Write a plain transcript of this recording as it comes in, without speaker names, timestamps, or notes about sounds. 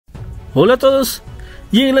Hola a todos,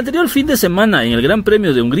 y en el anterior fin de semana en el Gran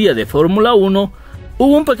Premio de Hungría de Fórmula 1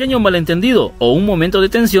 hubo un pequeño malentendido o un momento de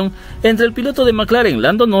tensión entre el piloto de McLaren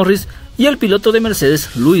Lando Norris y el piloto de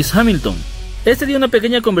Mercedes Lewis Hamilton. Este dio una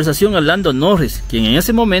pequeña conversación a Lando Norris, quien en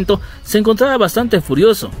ese momento se encontraba bastante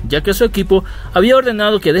furioso, ya que su equipo había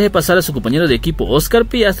ordenado que deje pasar a su compañero de equipo Oscar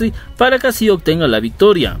Piastri para que así obtenga la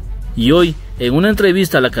victoria. Y hoy, en una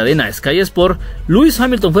entrevista a la cadena Sky Sport, Lewis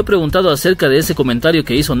Hamilton fue preguntado acerca de ese comentario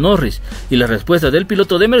que hizo Norris, y la respuesta del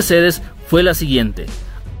piloto de Mercedes fue la siguiente.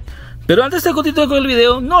 Pero antes de continuar con el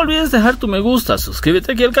video, no olvides dejar tu me gusta,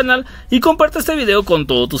 suscríbete aquí al canal y comparte este video con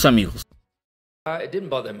todos tus amigos. It didn't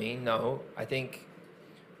bother me, no. I think,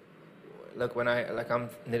 look, I'm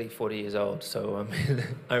nearly 40 years old, so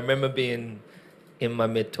I remember being in my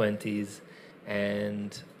mid-20s,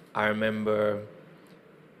 and I remember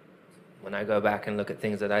when I go back and look at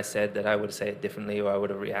things that I said, that I would say it differently, or I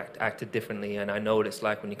would have acted differently. And I know what it's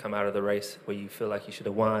like when you come out of the race where you feel like you should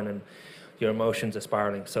have won and your emotions are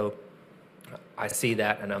spiraling. So I see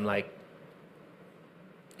that and I'm like,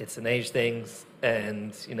 it's an age thing,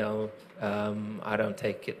 and you know, I don't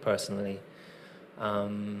take it personally.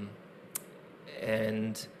 And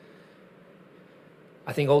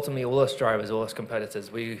I think ultimately all us drivers, all us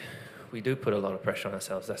competitors, we do put a lot of pressure on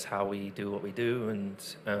ourselves. That's how we do what we do, and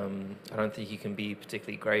I don't think you can be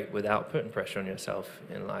particularly great without putting pressure on yourself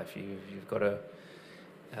in life. You've got to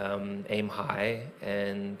aim high,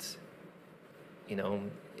 and you know,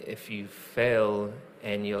 if you fail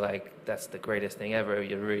and you're like, that's the greatest thing ever,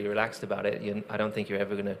 you're really relaxed about it, I don't think you're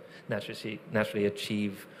ever going to naturally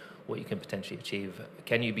achieve what you can potentially achieve.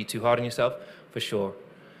 Can you be too hard on yourself? For sure.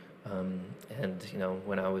 And you know,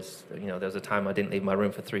 when I was, you know, there was a time I didn't leave my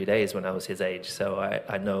room for 3 days when I was his age, so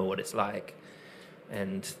I know what it's like,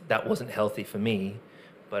 and that wasn't healthy for me.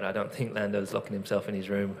 But I don't think Lando's locking himself in his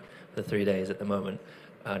room for 3 days at the moment,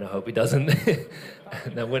 and I hope he doesn't.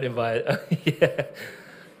 And I wouldn't invite. Yeah.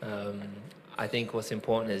 I think what's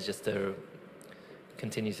important is just to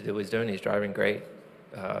continue to do what he's doing. He's driving great.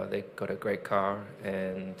 They've got a great car,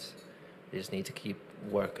 and they just need to keep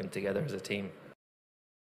working together as a team.